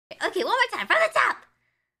Okay, one more time, from the top!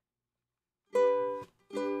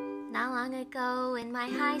 Not long ago in my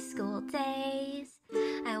high school days,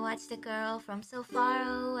 I watched a girl from so far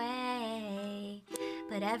away.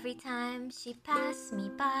 But every time she passed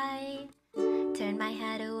me by, turned my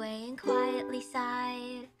head away and quietly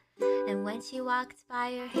sighed. And when she walked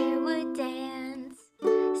by, her hair would dance,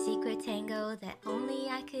 secret tango that only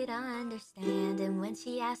I could understand. And when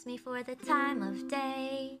she asked me for the time of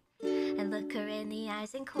day, I'd look her in the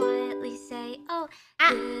eyes and quietly say, oh,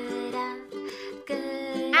 Gura,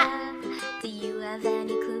 Gura, do you have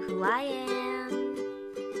any clue who I am?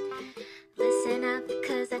 Listen up,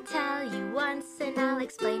 cause I tell you once, and I'll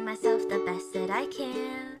explain myself the best that I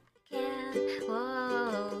can.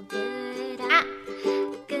 Whoa, Gura,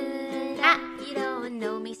 Gura, you don't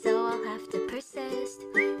know me, so I'll have to persist.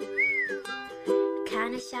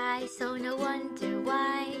 Kinda shy, so no wonder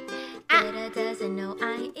why Gura doesn't know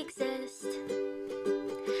I exist.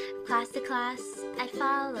 Class to class, I'd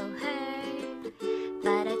follow her,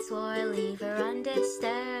 but I'd swore leave her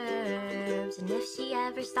undisturbed. And if she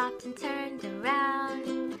ever stopped and turned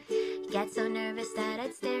around, get so nervous that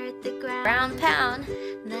I'd stare at the ground. Round pound.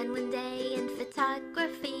 Then one day in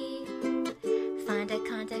photography, find a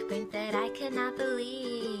contact print that I could not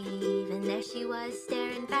believe, and there she was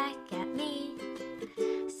staring back at me.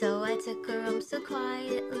 So I took her home so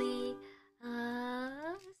quietly.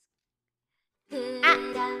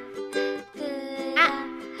 Gura, Gura,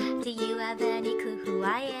 do you have any clue who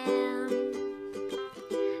I am?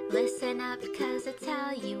 Listen up, cause I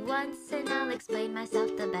tell you once, and I'll explain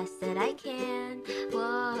myself the best that I can.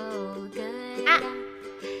 Whoa, Gura,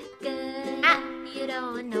 Gura, you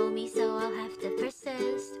don't know me, so I'll have to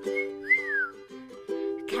persist.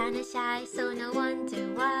 Kinda shy, so no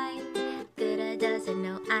wonder why Gura doesn't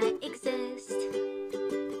know I exist.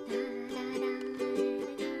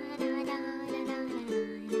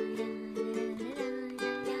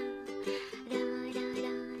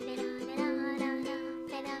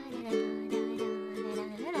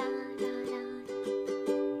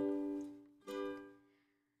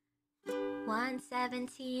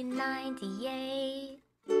 1798.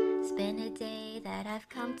 It's been a day that I've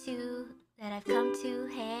come to,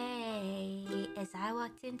 hey. As I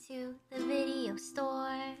walked into the video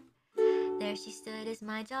store, there she stood as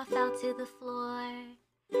my jaw fell to the floor,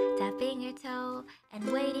 tapping her toe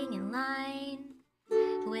and waiting in line,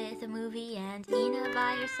 with a movie and Ina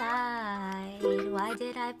by her side. Why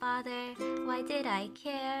did I bother? Why did I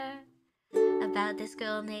care about this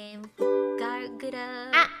girl named Gawr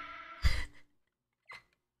Gura?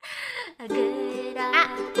 Gura,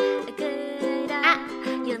 Gura,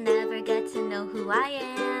 you'll never get to know who I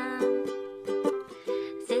am.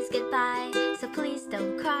 Says goodbye, so please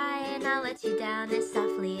don't cry, and I'll let you down as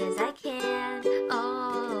softly as I can.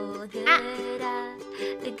 Oh, Gura,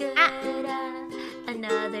 Gura,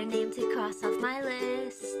 another name to cross off my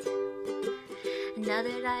list.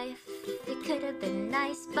 Another life, it could have been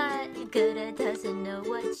nice, but Gura doesn't know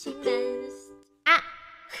what she missed.